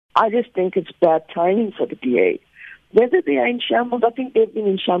I just think it's bad timing for the DA. Whether they are in shambles, I think they've been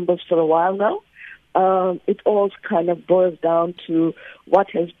in shambles for a while now. It all kind of boils down to what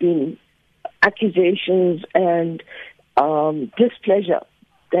has been accusations and displeasure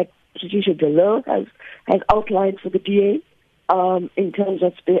that Patricia de Lille has outlined for the DA in terms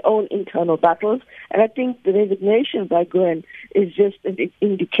of their own internal battles. And I think the resignation by Gwen is just an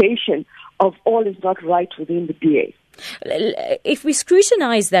indication of all is not right within the DA. If we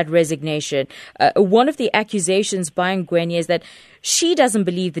scrutinize that resignation, one of the accusations by Ngwenya is that she doesn't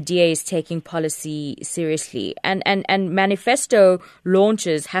believe the DA is taking policy seriously, and manifesto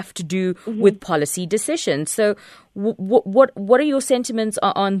launches have to do with policy decisions. So, what are your sentiments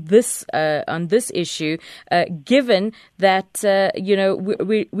on this issue, given that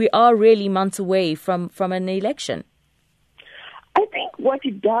we are really months away from an election? I think what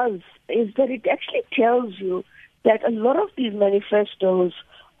it does is that it actually tells you that a lot of these manifestos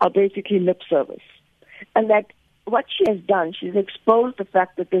are basically lip service. And that what she has done, she's exposed the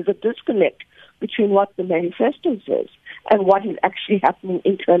fact that there's a disconnect between what the manifesto says and what is actually happening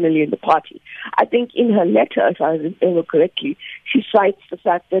internally in the party. I think in her letter, if I remember correctly, she cites the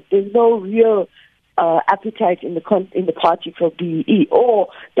fact that there's no real appetite in the party for BEE, or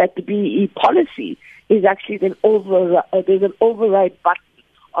that the BEE policy is actually there's an override button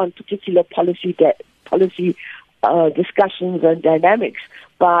on particular policy discussions and dynamics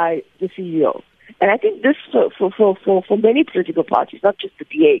by the CEO. And I think this, for many political parties, not just the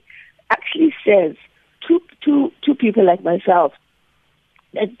DA, actually says to people like myself,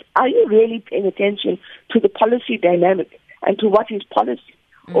 that are you really paying attention to the policy dynamic and to what is policy?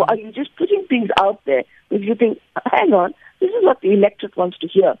 Or are you just putting things out there because you think, hang on, this is what the electorate wants to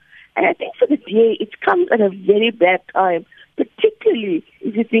hear? And I think for the DA, it comes at a very bad time, particularly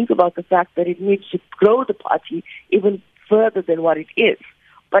if you think about the fact that it needs to grow the party even further than what it is.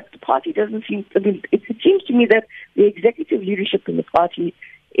 But the party doesn't seem, it seems to me that the executive leadership in the party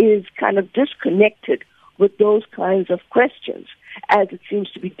is kind of disconnected with those kinds of questions, as it seems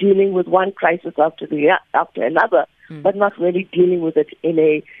to be dealing with one crisis after another, but not really dealing with it in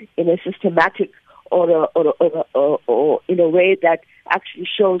a systematic or in a way that actually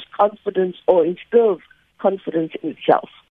shows confidence or instills confidence in itself.